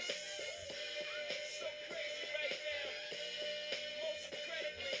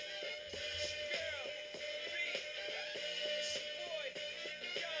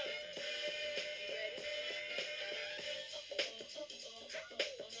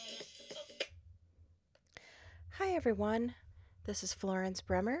Hi, everyone. This is Florence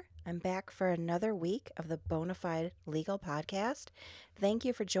Bremer. I'm back for another week of the Bonafide Legal Podcast. Thank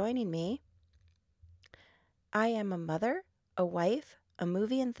you for joining me. I am a mother, a wife, a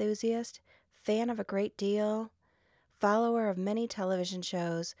movie enthusiast, fan of a great deal, follower of many television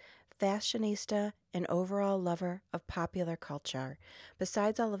shows, fashionista, and overall lover of popular culture.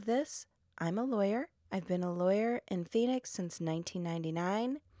 Besides all of this, I'm a lawyer. I've been a lawyer in Phoenix since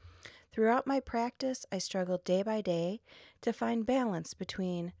 1999. Throughout my practice, I struggled day by day to find balance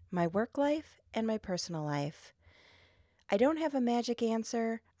between my work life and my personal life. I don't have a magic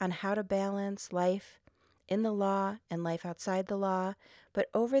answer on how to balance life in the law and life outside the law, but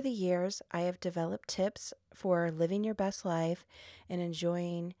over the years, I have developed tips for living your best life and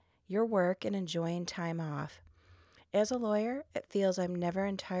enjoying your work and enjoying time off. As a lawyer, it feels I'm never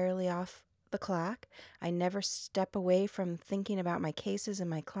entirely off the clock. I never step away from thinking about my cases and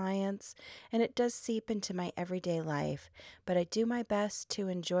my clients, and it does seep into my everyday life. But I do my best to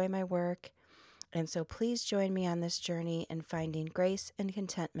enjoy my work, and so please join me on this journey in finding grace and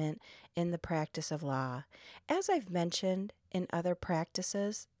contentment in the practice of law. As I've mentioned in other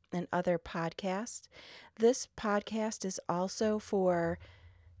practices and other podcasts, this podcast is also for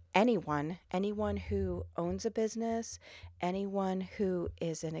anyone who owns a business, anyone who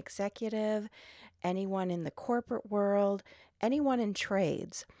is an executive, anyone in the corporate world, anyone in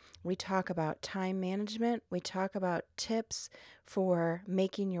trades. We talk about time management. We talk about tips for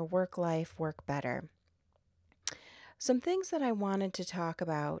making your work life work better. Some things that I wanted to talk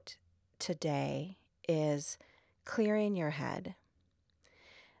about today is clearing your head.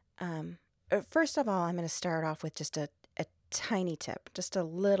 First of all, I'm going to start off with just a tiny tip, just a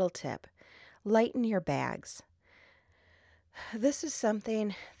little tip. Lighten your bags. This is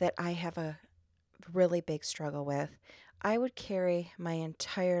something that I have a really big struggle with. I would carry my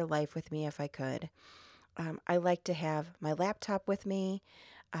entire life with me if I could. I like to have my laptop with me.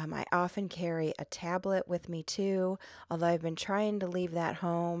 I often carry a tablet with me too, although I've been trying to leave that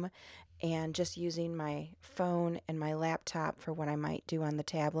home and just using my phone and my laptop for what I might do on the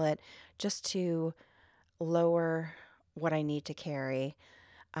tablet just to lower what I need to carry.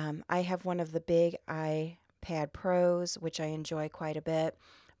 I have one of the big iPad Pros, which I enjoy quite a bit,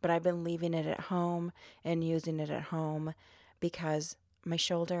 but I've been leaving it at home and using it at home because my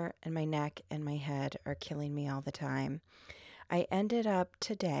shoulder and my neck and my head are killing me all the time. I ended up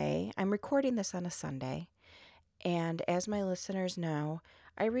today, I'm recording this on a Sunday, and as my listeners know,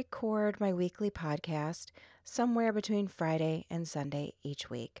 I record my weekly podcast somewhere between Friday and Sunday each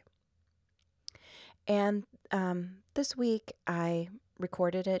week. And this week I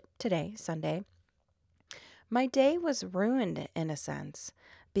recorded it today, Sunday. My day was ruined in a sense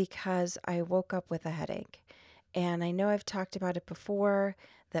because I woke up with a headache. And I know I've talked about it before,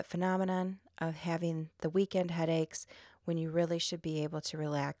 that phenomenon of having the weekend headaches when you really should be able to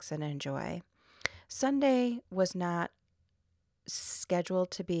relax and enjoy. Sunday was not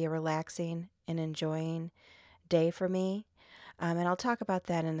scheduled to be a relaxing and enjoying day for me. And I'll talk about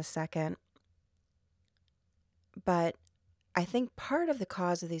that in a second. But I think part of the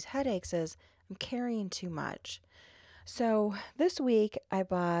cause of these headaches is I'm carrying too much. So this week I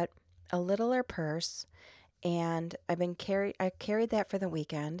bought a littler purse and I carried that for the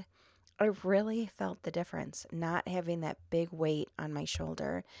weekend. I really felt the difference not having that big weight on my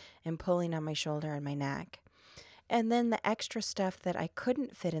shoulder and pulling on my shoulder and my neck. And then the extra stuff that I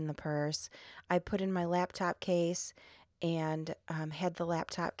couldn't fit in the purse, I put in my laptop case and had the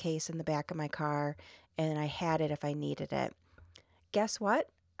laptop case in the back of my car, and I had it if I needed it. Guess what?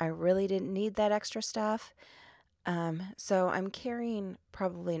 I really didn't need that extra stuff. So I'm carrying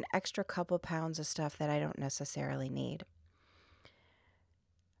probably an extra couple pounds of stuff that I don't necessarily need.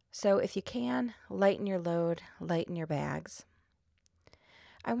 So if you can, lighten your load, lighten your bags.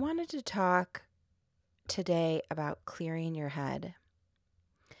 I wanted to talk today about clearing your head.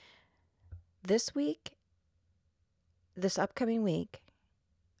 This upcoming week,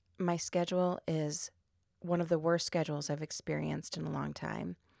 my schedule is one of the worst schedules I've experienced in a long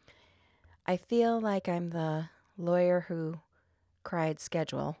time. I feel like I'm the lawyer who cried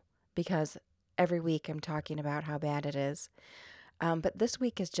schedule because every week I'm talking about how bad it is. But this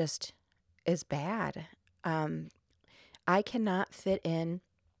week is bad. I cannot fit in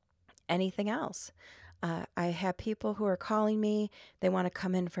anything else. I have people who are calling me. They want to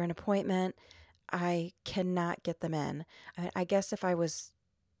come in for an appointment. I cannot get them in. I guess if I was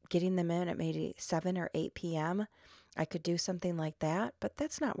getting them in at maybe 7 or 8 p.m., I could do something like that, but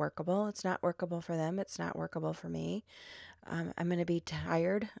that's not workable. It's not workable for them. It's not workable for me. I'm going to be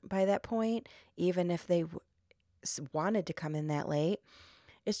tired by that point, even if they wanted to come in that late.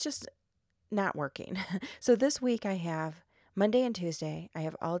 It's just not working. So this week I have Monday and Tuesday, I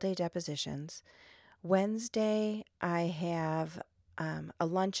have all day depositions. Wednesday, I have a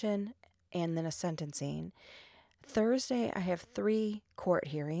luncheon and then a sentencing. Thursday, I have 3 court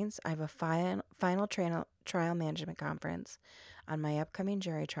hearings. I have a final trial management conference on my upcoming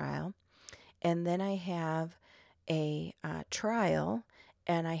jury trial. And then I have a trial,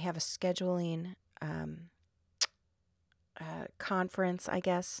 and I have a scheduling conference, I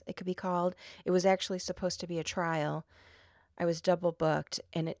guess it could be called. It was actually supposed to be a trial. I was double booked,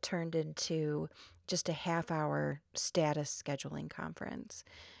 and it turned into just a half-hour status scheduling conference.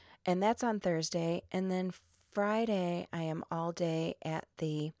 And that's on Thursday. And then Friday, I am all day at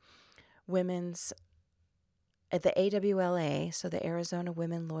the women's, at the AWLA, so the Arizona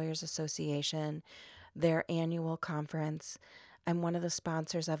Women Lawyers Association, their annual conference. I'm one of the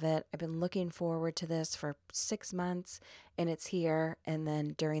sponsors of it. I've been looking forward to this for 6 months, and it's here. And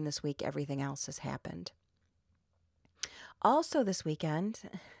then during this week, everything else has happened. Also, this weekend,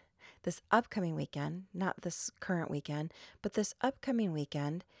 this upcoming weekend, not this current weekend, but this upcoming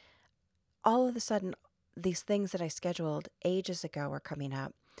weekend, all of a sudden, these things that I scheduled ages ago are coming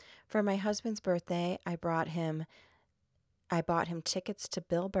up. For my husband's birthday, I bought him tickets to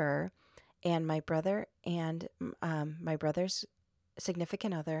Bill Burr, and my brother and my brother's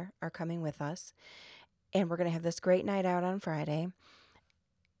significant other are coming with us, and we're going to have this great night out on Friday.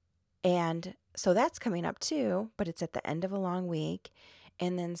 And so that's coming up too, but it's at the end of a long week.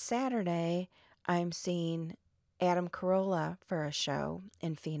 And then Saturday, I'm seeing Adam Carolla for a show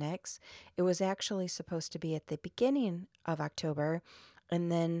in Phoenix. It was actually supposed to be at the beginning of October,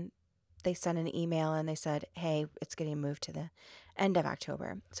 and then they sent an email and they said, hey, it's getting moved to the end of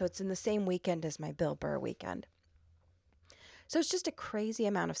October. So it's in the same weekend as my Bill Burr weekend. So it's just a crazy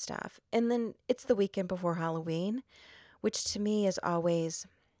amount of stuff. And then it's the weekend before Halloween, which to me is always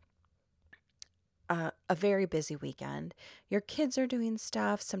a very busy weekend. Your kids are doing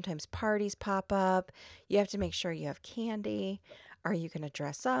stuff. Sometimes parties pop up. You have to make sure you have candy. Are you going to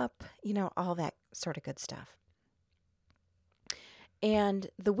dress up? All that sort of good stuff. And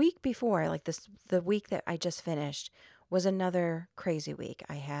the week before, the week that I just finished, was another crazy week.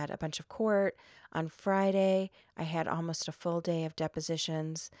 I had a bunch of court on Friday. I had almost a full day of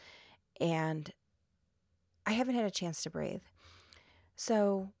depositions, and I haven't had a chance to breathe.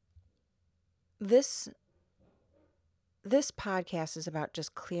 So this podcast is about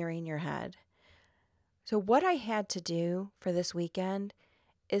just clearing your head. So what I had to do for this weekend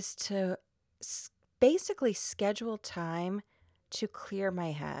is to basically schedule time to clear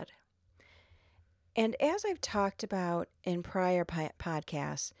my head. And as I've talked about in prior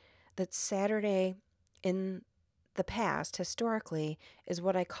podcasts, that Saturday in the past, historically, is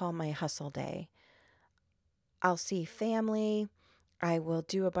what I call my hustle day. I'll see family. I will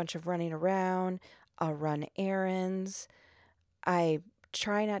do a bunch of running around. I'll run errands. I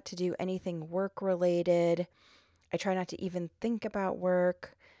try not to do anything work related. I try not to even think about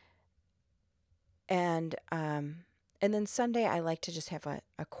work. And then Sunday, I like to just have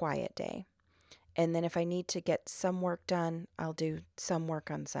a quiet day. And then if I need to get some work done, I'll do some work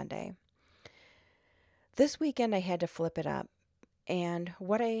on Sunday. This weekend, I had to flip it up. And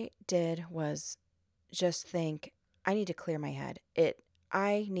what I did was just think, I need to clear my head.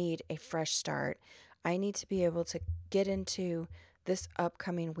 I need a fresh start. I need to be able to get into this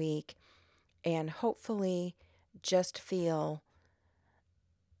upcoming week and hopefully just feel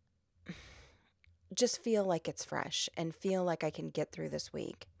like it's fresh and feel like I can get through this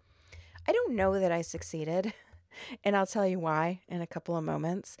week. I don't know that I succeeded, and I'll tell you why in a couple of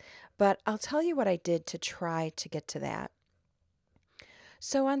moments, but I'll tell you what I did to try to get to that.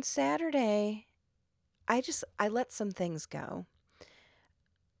 So on Saturday, I let some things go.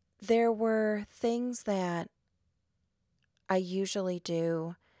 There were things that I usually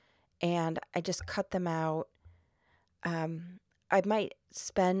do, and I just cut them out. I might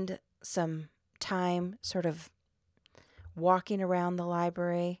spend some time sort of walking around the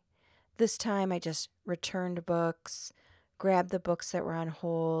library. This time I just returned books, grabbed the books that were on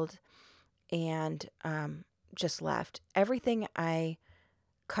hold, and just left. Everything I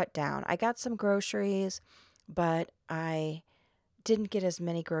cut down. I got some groceries, but I didn't get as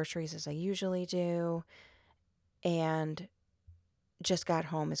many groceries as I usually do, and just got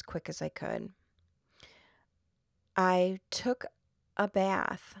home as quick as I could. I took a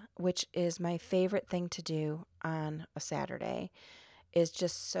bath, which is my favorite thing to do on a Saturday, is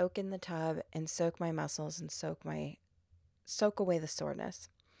just soak in the tub and soak my muscles and soak away the soreness.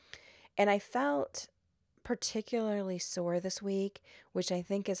 And I felt particularly sore this week, which I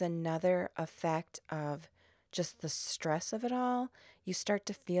think is another effect of just the stress of it all. You start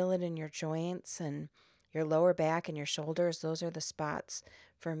to feel it in your joints and your lower back and your shoulders. Those are the spots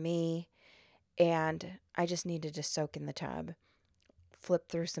for me. And I just needed to soak in the tub. Flip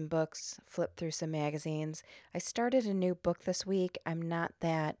through some books, flip through some magazines. I started a new book this week. I'm not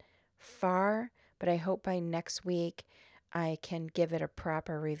that far, but I hope by next week I can give it a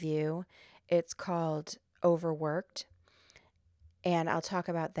proper review. It's called Overworked, and I'll talk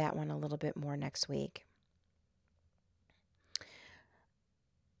about that one a little bit more next week.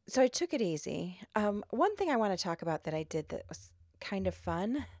 So I took it easy. One thing I want to talk about that I did that was kind of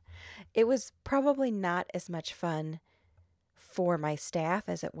fun. It was probably not as much fun for my staff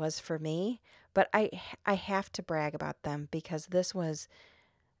as it was for me, but I have to brag about them because this was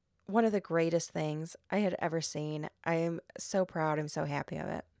one of the greatest things I had ever seen. I am so proud. I'm so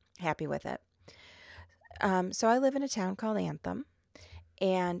happy with it. So I live in a town called Anthem,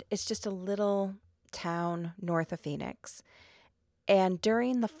 and it's just a little town north of Phoenix. And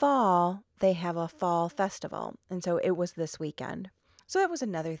during the fall, they have a fall festival. And so it was this weekend. So that was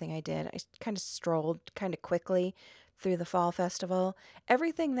another thing I did. I kind of strolled kind of quickly through the fall festival.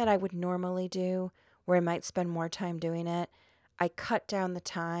 Everything that I would normally do, where I might spend more time doing it, I cut down the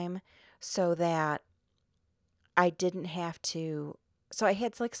time so that I didn't have to. So I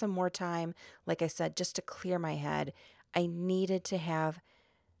had like some more time, like I said, just to clear my head. I needed to have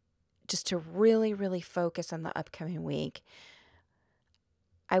just to really, really focus on the upcoming week.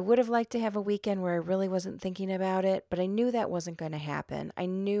 I would have liked to have a weekend where I really wasn't thinking about it, but I knew that wasn't going to happen. I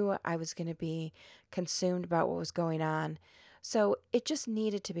knew I was going to be consumed about what was going on. So it just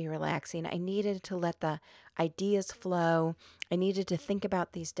needed to be relaxing. I needed to let the ideas flow. I needed to think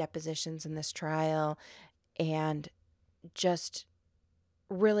about these depositions in this trial and just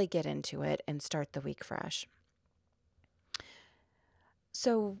really get into it and start the week fresh.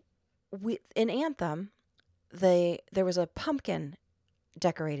 So in Anthem, there was a pumpkin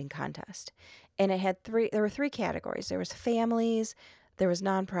decorating contest, and there were three categories. There was families, there was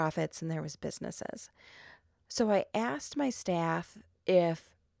nonprofits, and there was businesses. So I asked my staff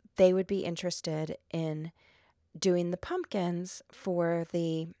if they would be interested in doing the pumpkins for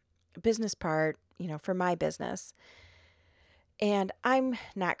the business part, for my business. And I'm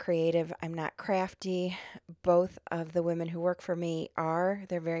not creative, I'm not crafty. Both of the women who work for me are.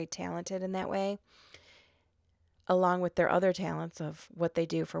 They're very talented in that way, along with their other talents of what they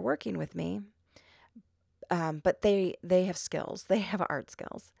do for working with me. But they have skills. They have art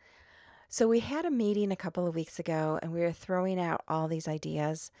skills. So we had a meeting a couple of weeks ago, and we were throwing out all these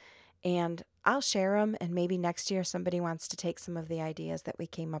ideas. And I'll share them, and maybe next year somebody wants to take some of the ideas that we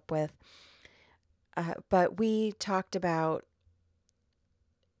came up with. But we talked about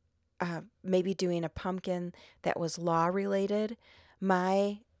maybe doing a pumpkin that was law related.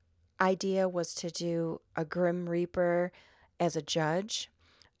 My idea was to do a Grim Reaper as a judge.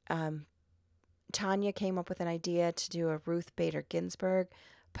 Tanya came up with an idea to do a Ruth Bader Ginsburg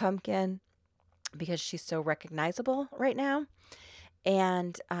pumpkin because she's so recognizable right now.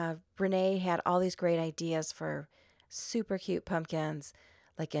 And Renee had all these great ideas for super cute pumpkins,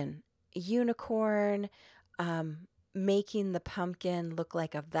 like an unicorn, making the pumpkin look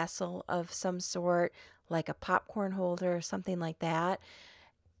like a vessel of some sort, like a popcorn holder, something like that.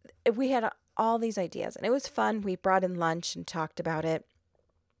 We had all these ideas, and it was fun. We brought in lunch and talked about it.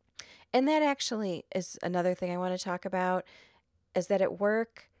 And that actually is another thing I want to talk about, is that at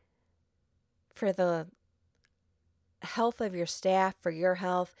work, for the health of your staff, for your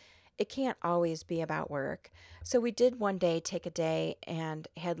health, it can't always be about work. So we did one day take a day and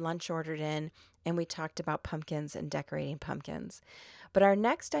had lunch ordered in, and we talked about pumpkins and decorating pumpkins. But our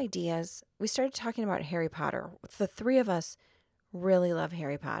next ideas, we started talking about Harry Potter. The three of us really love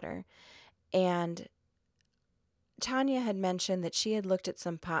Harry Potter. And Tanya had mentioned that she had looked at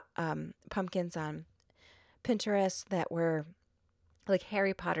some pumpkins on Pinterest that were like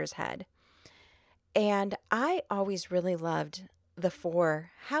Harry Potter's head. And I always really loved the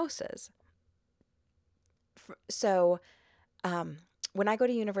 4 houses. So when I go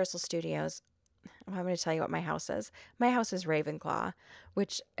to Universal Studios, I'm going to tell you what my house is. My house is Ravenclaw,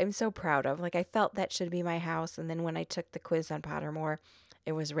 which I'm so proud of. Like, I felt that should be my house. And then when I took the quiz on Pottermore,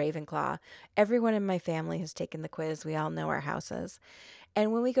 it was Ravenclaw. Everyone in my family has taken the quiz. We all know our houses.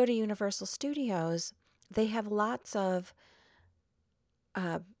 And when we go to Universal Studios, they have lots of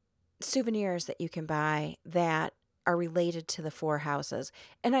souvenirs that you can buy that are related to the 4 houses.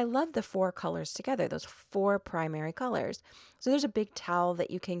 And I love the 4 colors together, those 4 primary colors. So there's a big towel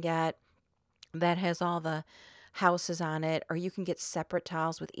that you can get that has all the houses on it, or you can get separate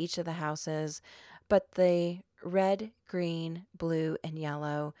towels with each of the houses. But the red, green, blue, and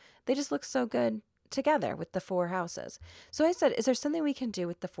yellow, they just look so good together with the 4 houses. So I said, is there something we can do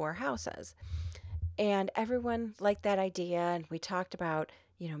with the 4 houses? And everyone liked that idea. And we talked about,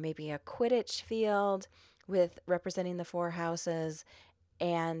 maybe a Quidditch field with representing the 4 houses.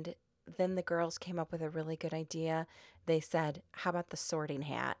 And then the girls came up with a really good idea. They said, how about the sorting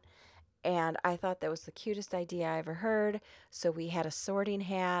hat? And I thought that was the cutest idea I ever heard. So we had a sorting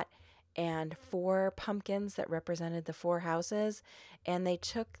hat and 4 pumpkins that represented the 4 houses. And they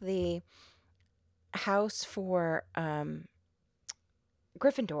took the house for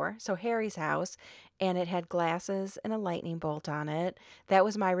Gryffindor, so Harry's house, and it had glasses and a lightning bolt on it. That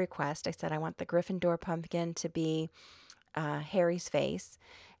was my request. I said I want the Gryffindor pumpkin to be Harry's face.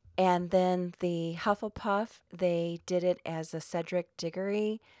 And then the Hufflepuff, they did it as a Cedric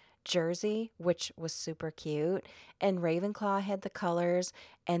Diggory jersey, which was super cute. And Ravenclaw had the colors.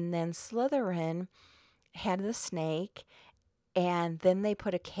 And then Slytherin had the snake. And then they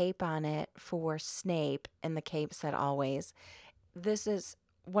put a cape on it for Snape. And the cape said always. This is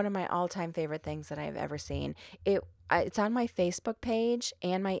one of my all-time favorite things that I've ever seen. It's on my Facebook page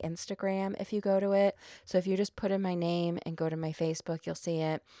and my Instagram if you go to it. So if you just put in my name and go to my Facebook, you'll see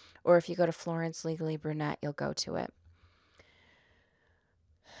it. Or if you go to Florence Legally Brunette, you'll go to it.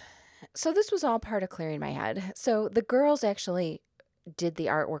 So this was all part of clearing my head. So the girls actually did the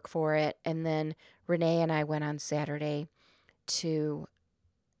artwork for it. And then Renee and I went on Saturday to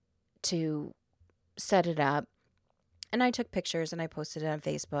set it up. And I took pictures and I posted it on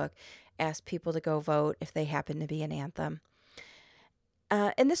Facebook, asked people to go vote if they happen to be an anthem.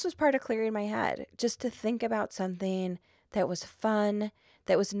 And this was part of clearing my head, just to think about something that was fun,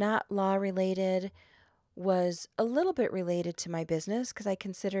 that was not law related, was a little bit related to my business because I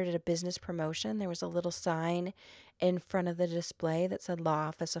considered it a business promotion. There was a little sign in front of the display that said Law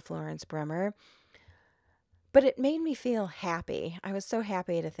Office of Florence Bremer. But it made me feel happy. I was so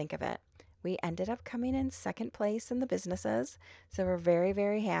happy to think of it. We ended up coming in second place in the businesses, so we're very,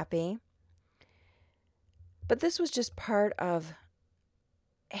 very happy. But this was just part of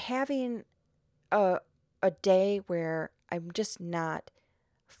having a day where I'm just not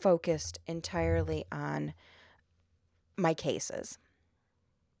focused entirely on my cases.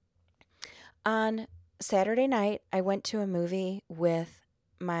 On Saturday night, I went to a movie with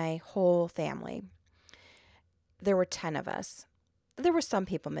my whole family. There were 10 of us. There were some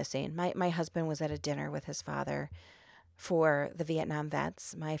people missing. My husband was at a dinner with his father for the Vietnam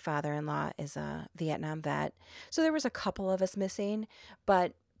vets. My father-in-law is a Vietnam vet. So there was a couple of us missing,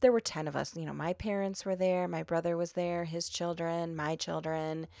 but there were 10 of us. My parents were there. My brother was there, his children, my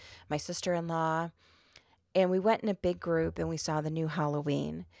sister-in-law. And we went in a big group and we saw the new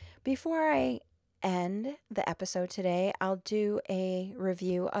Halloween. Before I end the episode today, I'll do a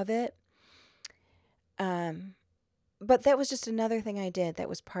review of it. But that was just another thing I did that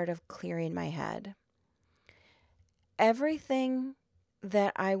was part of clearing my head. Everything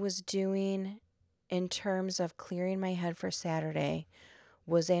that I was doing in terms of clearing my head for Saturday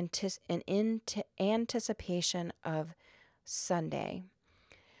was in anticipation of Sunday.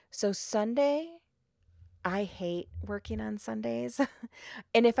 So Sunday, I hate working on Sundays.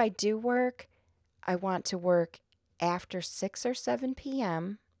 And if I do work, I want to work after 6 or 7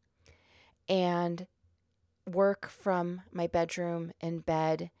 p.m. and work from my bedroom and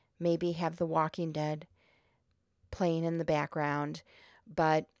bed, maybe have The Walking Dead playing in the background,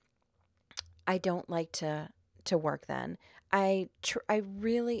 but I don't like to work then. I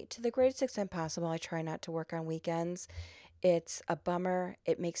really, to the greatest extent possible, I try not to work on weekends. It's a bummer.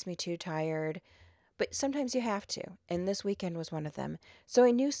 It makes me too tired, but sometimes you have to, and this weekend was one of them. So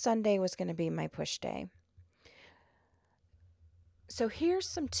I knew Sunday was going to be my push day. So here's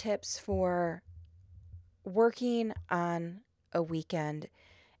some tips for working on a weekend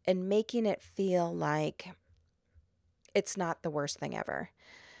and making it feel like it's not the worst thing ever.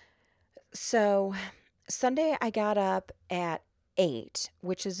 So Sunday I got up at 8,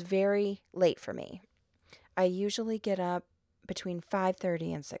 which is very late for me. I usually get up between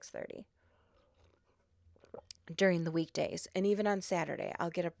 5:30 and 6:30 during the weekdays. And even on Saturday, I'll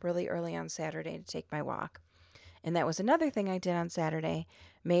get up really early on Saturday to take my walk. And that was another thing I did on Saturday,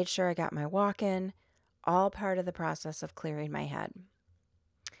 made sure I got my walk in, all part of the process of clearing my head.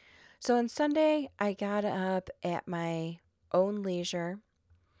 So on Sunday, I got up at my own leisure.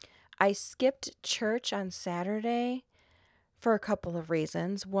 I skipped church on Saturday for a couple of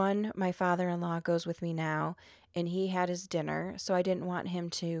reasons. One, my father-in-law goes with me now, and he had his dinner, so I didn't want him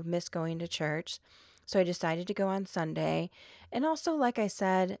to miss going to church. So I decided to go on Sunday. And also, like I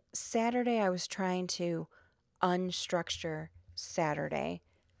said, Saturday I was trying to unstructure Saturday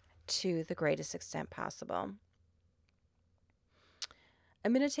to the greatest extent possible.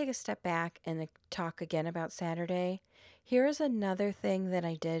 I'm going to take a step back and talk again about Saturday. Here is another thing that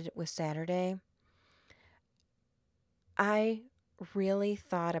I did with Saturday. I really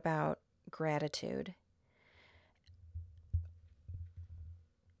thought about gratitude.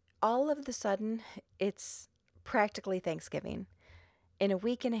 All of the sudden, it's practically Thanksgiving. In a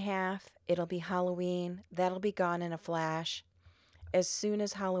week and a half, it'll be Halloween. That'll be gone in a flash. As soon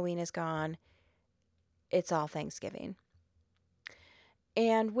as Halloween is gone, it's all Thanksgiving.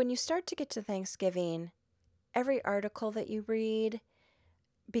 And when you start to get to Thanksgiving, every article that you read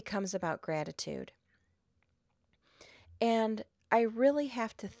becomes about gratitude. And I really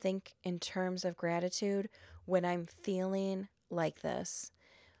have to think in terms of gratitude when I'm feeling like this,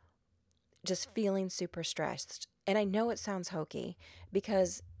 just feeling super stressed. And I know it sounds hokey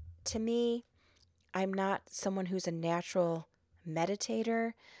because to me, I'm not someone who's a natural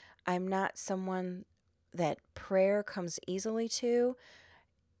meditator. I'm not someone that prayer comes easily to.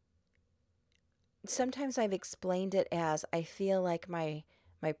 Sometimes I've explained it as I feel like my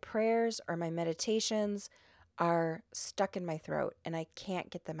prayers or my meditations are stuck in my throat and I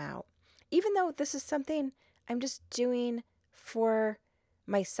can't get them out. Even though this is something I'm just doing for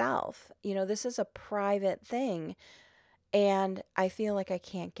myself. This is a private thing and I feel like I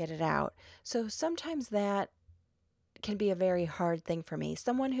can't get it out. So sometimes that can be a very hard thing for me.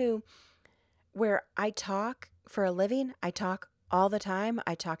 Where I talk for a living, I talk all the time.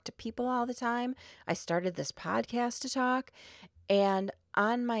 I talk to people all the time. I started this podcast to talk. And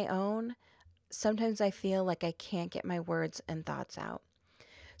on my own, sometimes I feel like I can't get my words and thoughts out.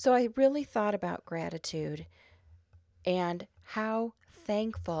 So I really thought about gratitude and how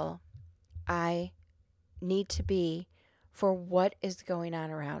thankful I need to be for what is going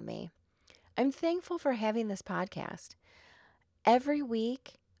on around me. I'm thankful for having this podcast. Every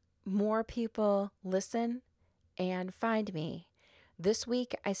week, more people listen and find me. This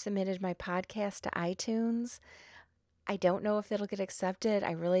week, I submitted my podcast to iTunes. I don't know if it'll get accepted.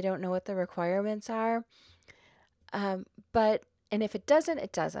 I really don't know what the requirements are. And if it doesn't,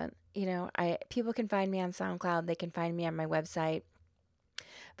 it doesn't. People can find me on SoundCloud. They can find me on my website.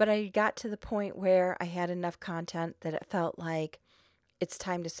 But I got to the point where I had enough content that it felt like it's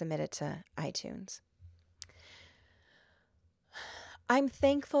time to submit it to iTunes. I'm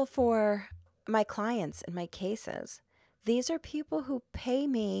thankful for my clients and my cases. These are people who pay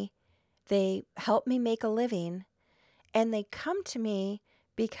me, they help me make a living, and they come to me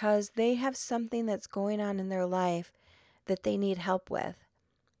because they have something that's going on in their life that they need help with.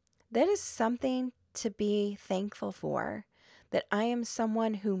 That is something to be thankful for, that I am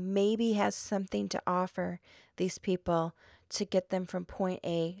someone who maybe has something to offer these people to get them from point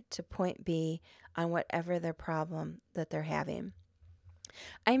A to point B on whatever their problem that they're having.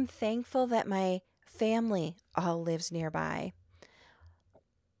 I'm thankful that my family all lives nearby.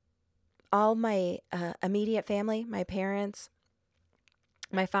 All my immediate family, my parents,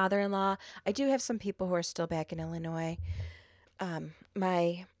 my father-in-law. I do have some people who are still back in Illinois.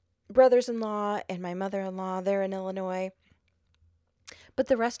 My brothers-in-law and my mother-in-law, they're in Illinois. But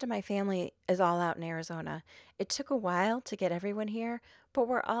the rest of my family is all out in Arizona. It took a while to get everyone here, but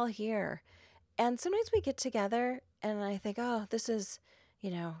we're all here. And sometimes we get together and I think, oh, this is,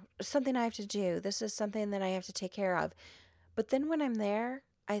 something I have to do. This is something that I have to take care of. But then when I'm there,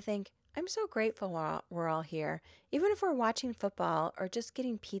 I think, I'm so grateful we're all here. Even if we're watching football or just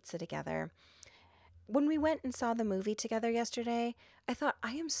getting pizza together. When we went and saw the movie together yesterday, I thought,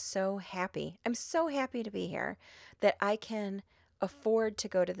 I am so happy. I'm so happy to be here that I can afford to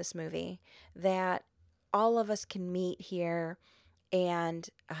go to this movie, that all of us can meet here and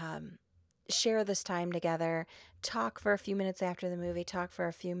share this time together, talk for a few minutes after the movie, talk for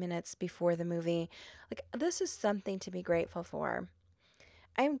a few minutes before the movie. Like, this is something to be grateful for.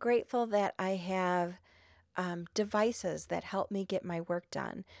 I'm grateful that I have devices that help me get my work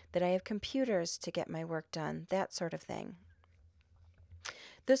done, that I have computers to get my work done, that sort of thing.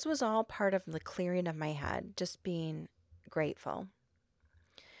 This was all part of the clearing of my head, just being grateful.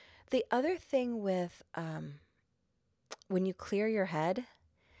 The other thing with when you clear your head,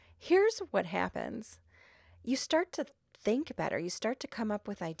 here's what happens. You start to think better. You start to come up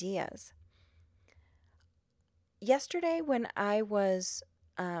with ideas. Yesterday when I was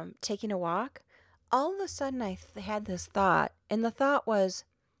taking a walk, all of a sudden I had this thought, and the thought was,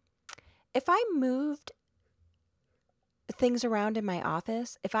 if I moved things around in my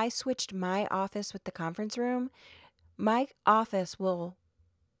office, if I switched my office with the conference room, my office will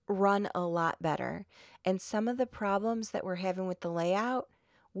run a lot better. And some of the problems that we're having with the layout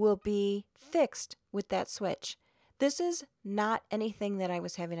will be fixed with that switch. This is not anything that I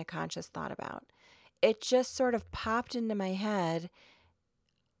was having a conscious thought about. It just sort of popped into my head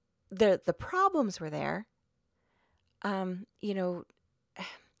the problems were there. You know,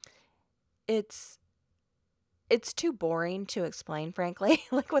 it's too boring to explain, frankly,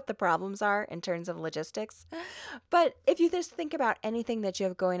 like what the problems are in terms of logistics. But if you just think about anything that you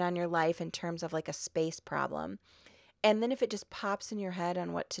have going on in your life in terms of like a space problem, and then if it just pops in your head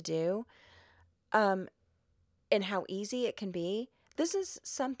on what to do, um, and how easy it can be, this is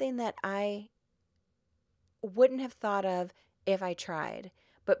something that I wouldn't have thought of if I tried.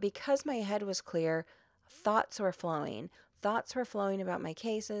 But because my head was clear, thoughts were flowing. Thoughts were flowing about my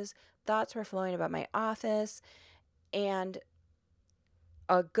cases, thoughts were flowing about my office, and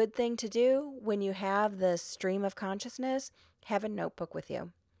a good thing to do when you have the stream of consciousness, have a notebook with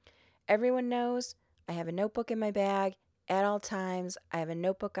you. Everyone knows I have a notebook in my bag at all times. I have a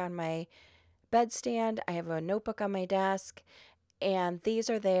notebook on my bedstand. I have a notebook on my desk. And these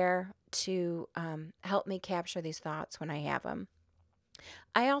are there to help me capture these thoughts when I have them.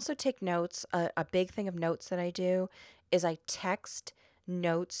 I also take notes. A big thing of notes that I do is I text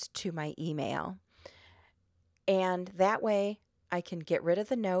notes to my email. And that way I can get rid of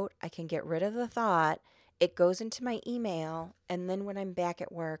the note, I can get rid of the thought, it goes into my email, and then when I'm back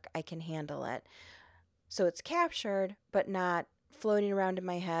at work, I can handle it. So it's captured, but not floating around in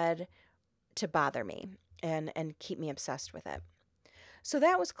my head to bother me and keep me obsessed with it. So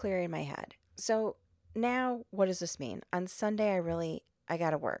that was clear in my head. So now what does this mean? On Sunday, I got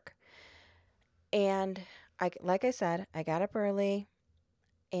to work. And like I said, I got up early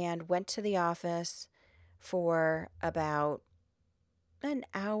and went to the office for about an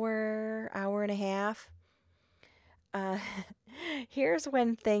hour and a half. Uh, Here's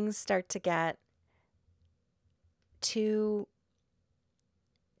when things start to get too,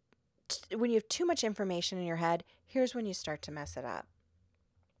 when you have too much information in your head, here's when you start to mess it up.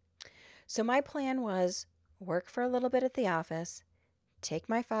 So my plan was work for a little bit at the office, take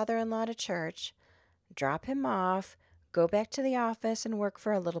my father-in-law to church, drop him off, go back to the office and work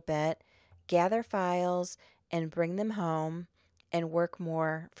for a little bit, gather files, and bring them home and work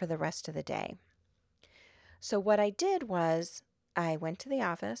more for the rest of the day. So what I did was I went to the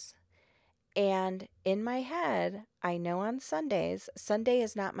office, and in my head, I know on Sundays, Sunday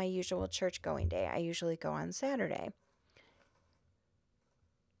is not my usual church going day. I usually go on Saturday.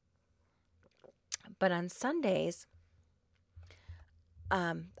 But on Sundays,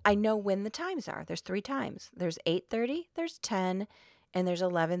 I know when the times are. There's 3 times. There's 8:30, there's 10, and there's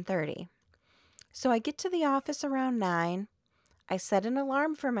 11:30. So I get to the office around 9. I set an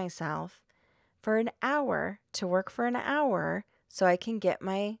alarm for myself for an hour to work for an hour so I can get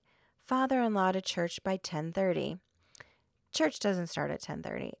my father-in-law to church by 10:30. Church doesn't start at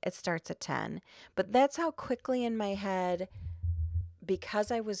 10:30. It starts at 10. But that's how quickly in my head,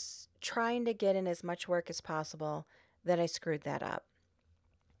 because I was trying to get in as much work as possible, that I screwed that up.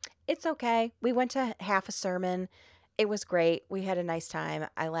 It's okay. We went to half a sermon. It was great. We had a nice time.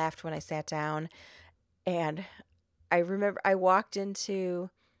 I laughed when I sat down. And I remember I walked into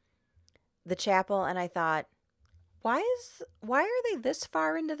the chapel and I thought, why are they this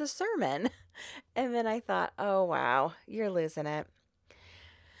far into the sermon? And then I thought, oh wow, you're losing it.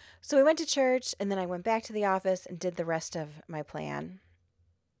 So we went to church and then I went back to the office and did the rest of my plan.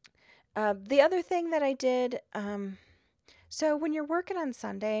 The other thing that I did, so when you're working on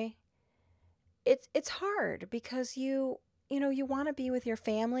Sunday, it's hard because you want to be with your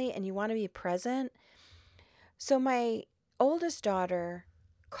family and you want to be present. So my oldest daughter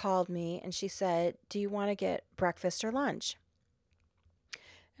called me and she said, "Do you want to get breakfast or lunch?"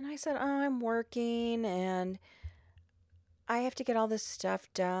 And I said, "Oh, I'm working and I have to get all this stuff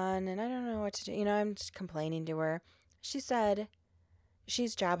done and I don't know what to do." I'm just complaining to her. She said,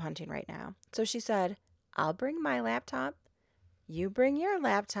 she's job hunting right now. So she said, "I'll bring my laptop. You bring your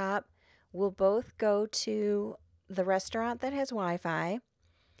laptop. We'll both go to the restaurant that has Wi-Fi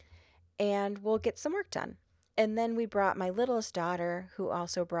and we'll get some work done." And then we brought my littlest daughter, who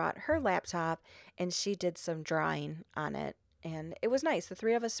also brought her laptop, and she did some drawing on it. And it was nice. The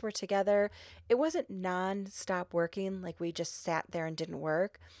 3 of us were together. It wasn't non-stop working, like we just sat there and didn't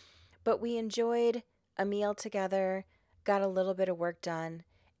work, but we enjoyed a meal together, got a little bit of work done,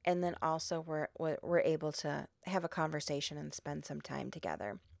 and then also were able to have a conversation and spend some time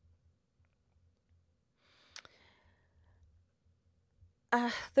together.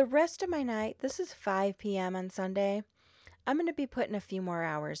 The rest of my night, this is 5 p.m. on Sunday, I'm going to be putting a few more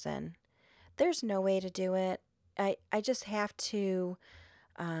hours in. There's no way to do it. I just have to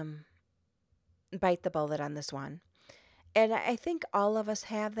um, bite the bullet on this one. And I think all of us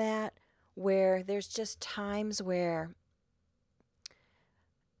have that, where there's just times where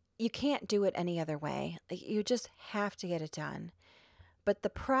you can't do it any other way. Like, you just have to get it done. but the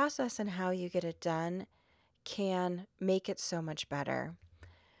process and how you get it done can make it so much better.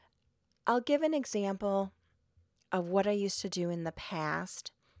 I'll give an example of what I used to do in the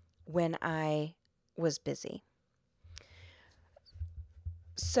past when I was busy.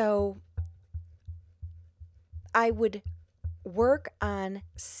 So I would work on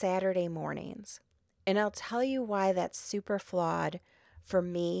Saturday mornings. And I'll tell you why that's super flawed for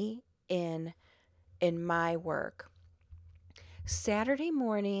me in my work. Saturday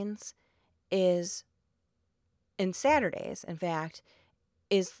mornings is, and Saturdays, in fact,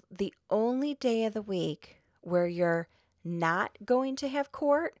 is the only day of the week where you're not going to have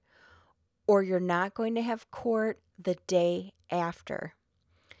court or you're not going to have court the day after.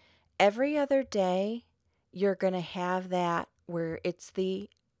 Every other day, you're going to have that where it's the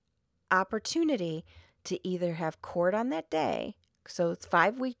opportunity to either have court on that day, so it's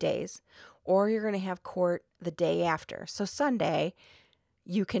 5 weekdays, or you're going to have court the day after. So Sunday,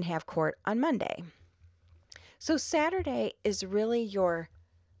 you can have court on Monday. So Saturday is really your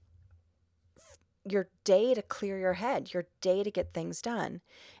day to clear your head, your day to get things done.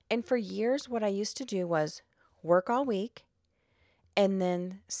 And for years, what I used to do was work all week and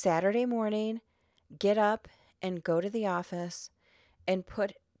then Saturday morning, get up and go to the office and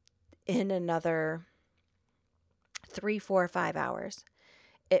put in another 3, 4, 5 hours.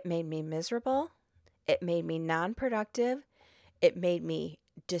 It made me miserable. It made me non-productive. It made me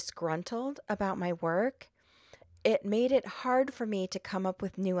disgruntled about my work. It made it hard for me to come up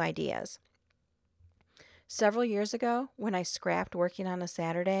with new ideas. Several years ago, when I scrapped working on a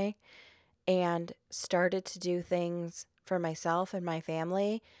Saturday and started to do things for myself and my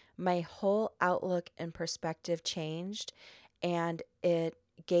family, my whole outlook and perspective changed, and it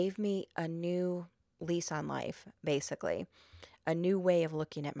gave me a new lease on life, basically, a new way of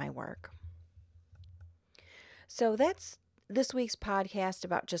looking at my work. So that's this week's podcast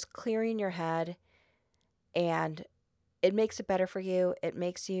about just clearing your head, and it makes it better for you. It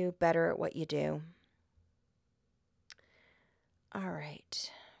makes you better at what you do. All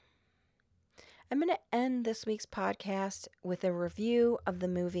right. I'm going to end this week's podcast with a review of the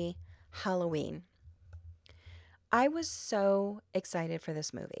movie Halloween. I was so excited for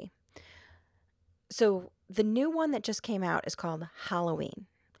this movie. So the new one that just came out is called Halloween,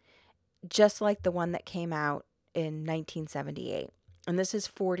 just like the one that came out in 1978. And this is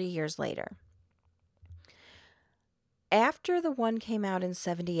 40 years later. After the one came out in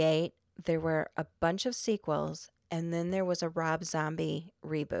 78, there were a bunch of sequels, and then there was a Rob Zombie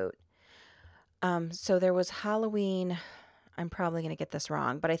reboot. So there was Halloween, I'm probably going to get this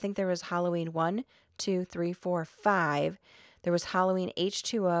wrong, but I think there was Halloween 1, 2, 3, 4, 5. There was Halloween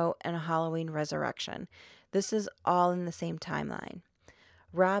H2O and a Halloween Resurrection. This is all in the same timeline.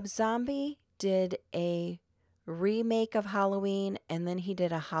 Rob Zombie did a remake of Halloween, and then he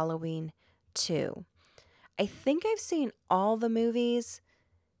did a Halloween 2. I think I've seen all the movies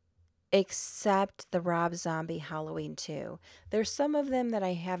except the Rob Zombie Halloween 2. There's some of them that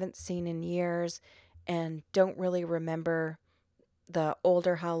I haven't seen in years and don't really remember the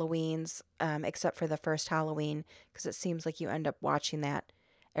older Halloweens, except for the first Halloween, because it seems like you end up watching that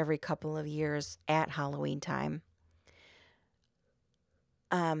every couple of years at Halloween time.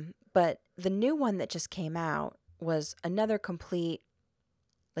 But the new one that just came out was another complete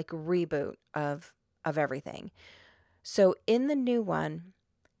reboot of everything. So in the new one,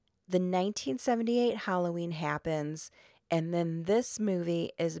 the 1978 Halloween happens, and then this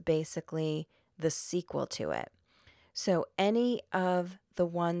movie is basically the sequel to it. So any of the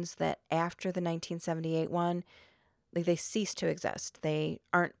ones that after the 1978 one, they cease to exist. They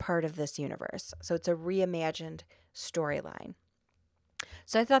aren't part of this universe. So it's a reimagined storyline.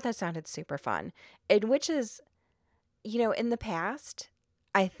 So I thought that sounded super fun. And which is, in the past,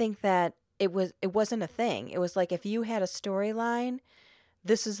 I think that it wasn't a thing. It was like if you had a storyline,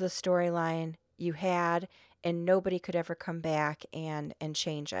 this is the storyline you had, and nobody could ever come back and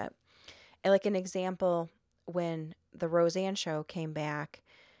change it. And like an example, when the Roseanne show came back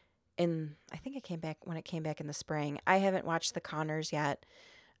I think it came back when it came back in the spring. I haven't watched The Conners yet,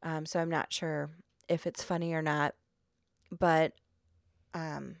 so I'm not sure if it's funny or not. But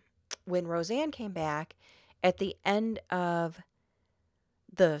when Roseanne came back, at the end of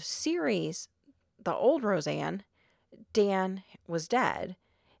the series, the old Roseanne, Dan was dead.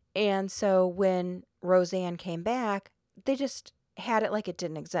 And so when Roseanne came back, they just had it like it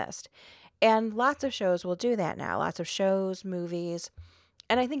didn't exist. And lots of shows will do that now. Lots of shows, movies.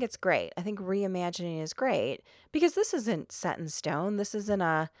 And I think it's great. I think reimagining is great because this isn't set in stone. This isn't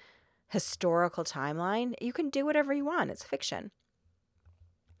a historical timeline. You can do whatever you want. It's fiction.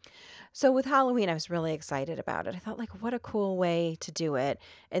 So with Halloween, I was really excited about it. I thought, like, what a cool way to do it.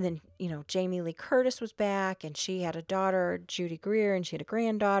 And then, Jamie Lee Curtis was back, and she had a daughter, Judy Greer, and she had a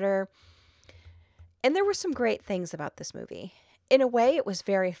granddaughter. And there were some great things about this movie. In a way, it was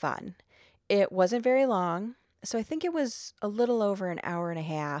very fun. It wasn't very long, so I think it was a little over an hour and a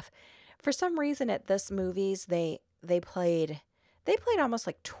half. For some reason, at this movies, they played almost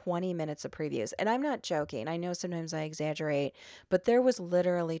like 20 minutes of previews. And I'm not joking. I know sometimes I exaggerate, but there was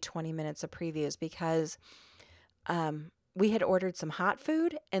literally 20 minutes of previews because we had ordered some hot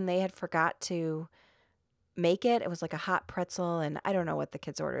food and they had forgot to make it. It was like a hot pretzel, and I don't know what the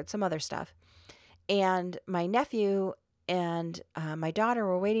kids ordered, some other stuff. And my nephew and my daughter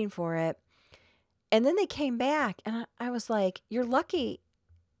were waiting for it. And then they came back, and I was like, "You're lucky.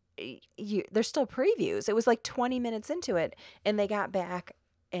 There's still previews." It was like 20 minutes into it, and they got back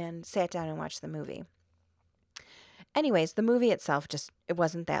and sat down and watched the movie. Anyways, the movie itself it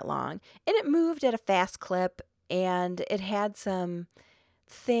wasn't that long, and it moved at a fast clip, and it had some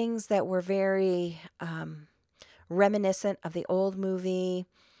things that were very reminiscent of the old movie.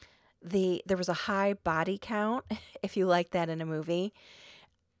 There was a high body count, if you like that in a movie,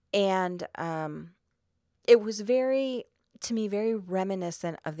 and it was to me, very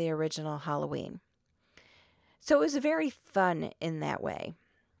reminiscent of the original Halloween. So it was very fun in that way.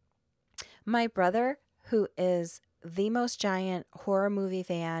 My brother, who is the most giant horror movie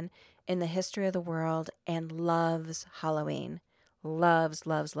fan in the history of the world and loves Halloween, loves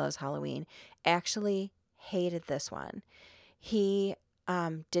Halloween, actually hated this one. He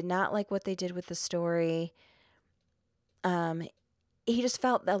did not like what they did with the story. He just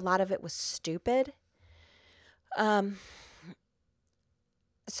felt that a lot of it was stupid.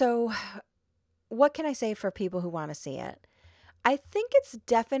 So what can I say for people who want to see it? I think it's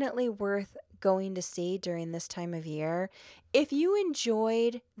definitely worth going to see during this time of year. If you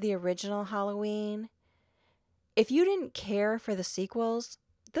enjoyed the original Halloween, if you didn't care for the sequels,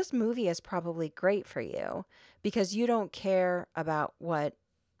 this movie is probably great for you because you don't care about what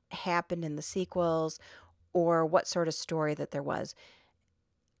happened in the sequels or what sort of story that there was.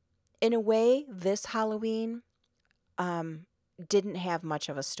 In a way, this Halloween didn't have much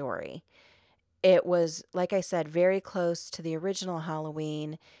of a story. It was, like I said, very close to the original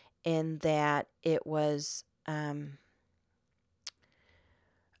Halloween in that it was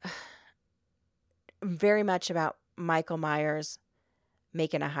very much about Michael Myers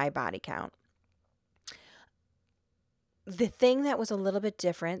making a high body count. The thing that was a little bit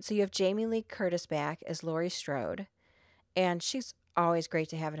different, so you have Jamie Lee Curtis back as Laurie Strode, and she's always great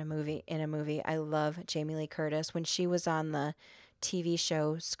to have in a movie. I love Jamie Lee Curtis. When she was on the TV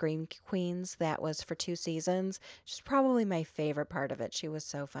show Scream Queens, that was for 2 seasons. She's probably my favorite part of it. She was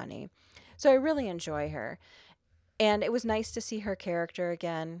so funny. So I really enjoy her. And it was nice to see her character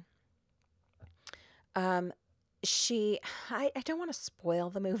again. Um, I don't want to spoil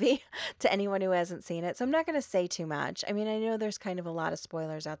the movie to anyone who hasn't seen it, so I'm not going to say too much. I mean, I know there's kind of a lot of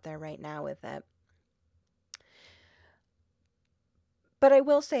spoilers out there right now with it. But I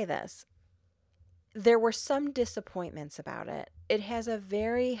will say this. There were some disappointments about it. It has a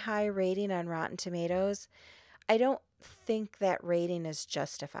very high rating on Rotten Tomatoes. I don't think that rating is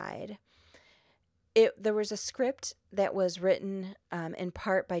justified. There was a script that was written in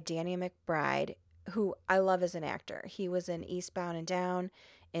part by Danny McBride, who I love as an actor. He was in Eastbound and Down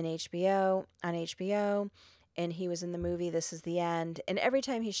on HBO, and he was in the movie This Is the End. And every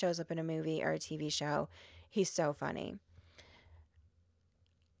time he shows up in a movie or a TV show, he's so funny.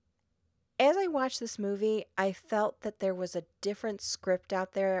 As I watched this movie, I felt that there was a different script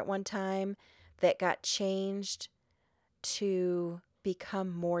out there at one time that got changed to become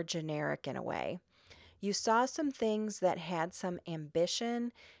more generic in a way. You saw some things that had some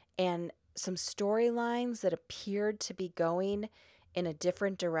ambition and some storylines that appeared to be going in a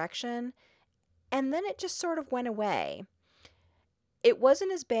different direction, and then it just sort of went away. It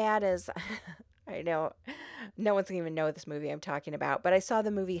wasn't as bad as I know no one's going to even know this movie I'm talking about, but I saw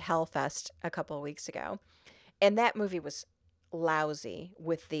the movie Hellfest a couple of weeks ago, and that movie was lousy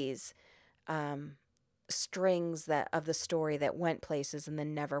with these strings that of the story that went places and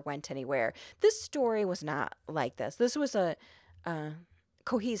then never went anywhere. This story was not like this. This was a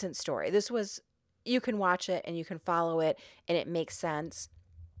cohesive story. This was, you can watch it and you can follow it and it makes sense.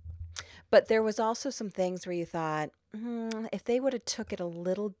 But there was also some things where you thought, if they would have took it a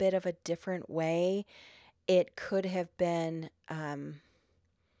little bit of a different way, it could have been maybe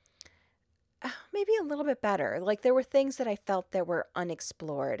a little bit better. Like there were things that I felt that were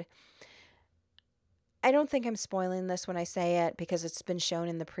unexplored. I don't think I'm spoiling this when I say it because it's been shown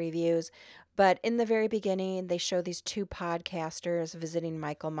in the previews, but in the very beginning, they show these two podcasters visiting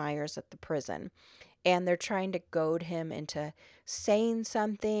Michael Myers at the prison, and they're trying to goad him into saying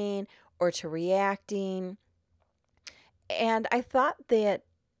something or to reacting. And I thought that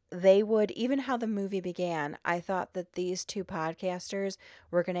they would, even how the movie began, I thought that these two podcasters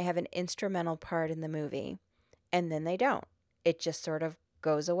were going to have an instrumental part in the movie. And then they don't. It just sort of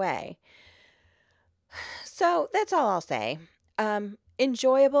goes away. So that's all I'll say.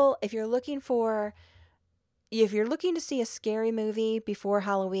 Enjoyable if you're looking to see a scary movie before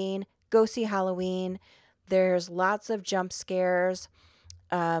Halloween, go see Halloween. There's lots of jump scares.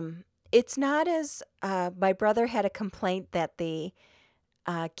 It's not as my brother had a complaint that the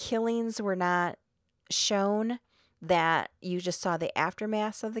killings were not shown, that you just saw the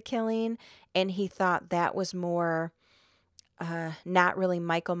aftermath of the killing, and he thought that was more not really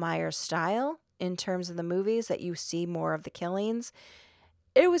Michael Myers style in terms of the movies, that you see more of the killings.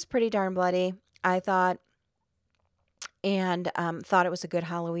 It was pretty darn bloody, I thought, and thought it was a good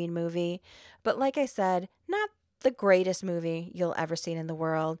Halloween movie. But like I said, not the greatest movie you'll ever see in the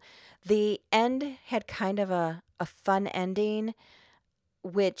world. The end had kind of a fun ending,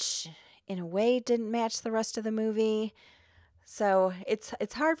 which in a way didn't match the rest of the movie. So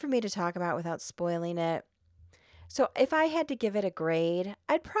it's hard for me to talk about without spoiling it. So if I had to give it a grade,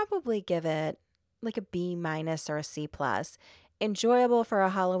 I'd probably give it like a B minus or a C plus. Enjoyable for a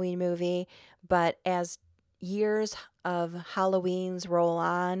Halloween movie, but as years of Halloweens roll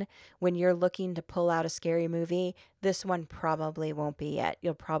on, when you're looking to pull out a scary movie, this one probably won't be it.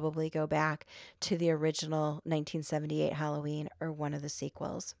 You'll probably go back to the original 1978 Halloween or one of the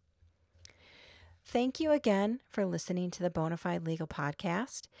sequels. Thank you again for listening to the Bonafide Legal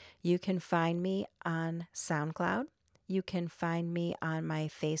Podcast. You can find me on SoundCloud. You can find me on my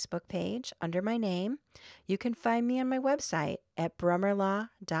Facebook page under my name. You can find me on my website at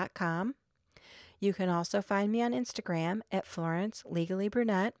brummerlaw.com. You can also find me on Instagram at Florence Legally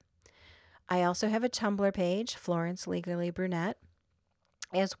Brunette. I also have a Tumblr page, Florence Legally Brunette,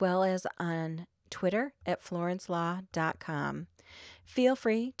 as well as on Twitter at florencelaw.com. Feel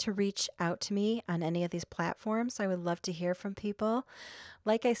free to reach out to me on any of these platforms. I would love to hear from people.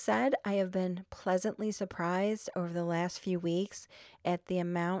 Like I said, I have been pleasantly surprised over the last few weeks at the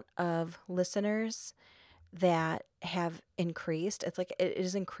amount of listeners that have increased. It's like it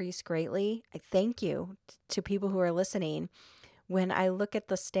has increased greatly. I thank you to people who are listening. When I look at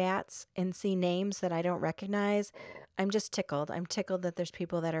the stats and see names that I don't recognize, I'm just tickled. I'm tickled that there's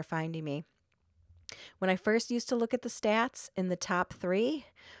people that are finding me. When I first used to look at the stats, in the top 3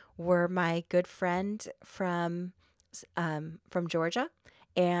 were my good friend from Georgia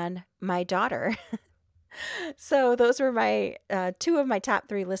and my daughter. So those were my 2 of my top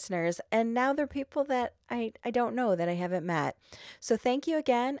 3 listeners, and now they're people that I don't know, that I haven't met. So thank you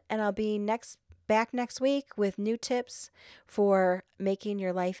again, and I'll be back next week with new tips for making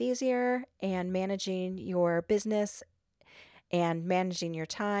your life easier and managing your business and managing your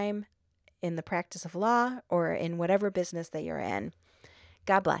time in the practice of law or in whatever business that you're in.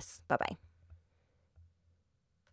 God bless. Bye-bye.